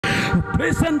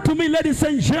Listen to me, ladies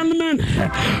and gentlemen.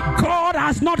 God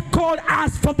has not called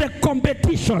us for the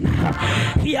competition.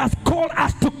 He has called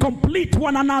us to complete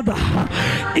one another.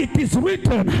 It is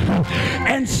written,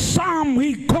 and some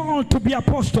he called to be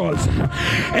apostles,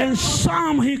 and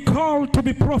some he called to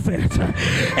be prophets,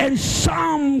 and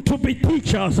some to be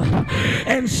teachers,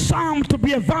 and some to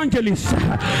be evangelists,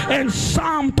 and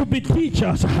some to be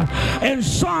teachers, and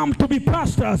some to be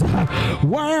pastors.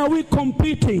 Why are we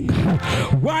competing?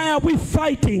 Why are we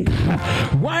fighting?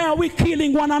 Why are we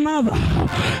killing one another?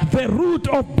 The root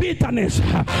of bitterness,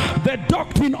 the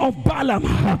doctrine of Balaam.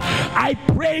 I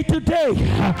pray today,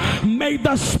 may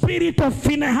the spirit of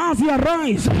Phinehas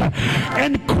arise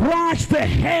and crush the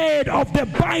head of the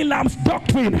Balaam's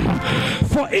doctrine.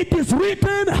 For it is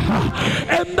written,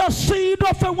 and the seed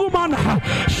of a woman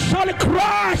shall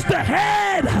crush the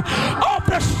head of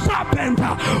the serpent.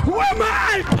 Who am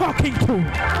I talking to?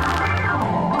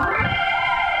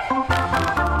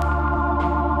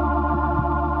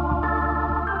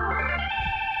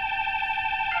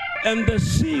 And the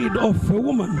seed of a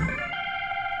woman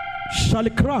shall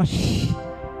crush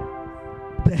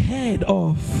the head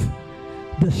of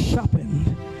the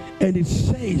serpent. And it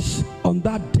says, on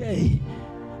that day,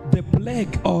 the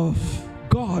plague of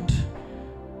God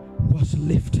was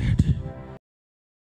lifted.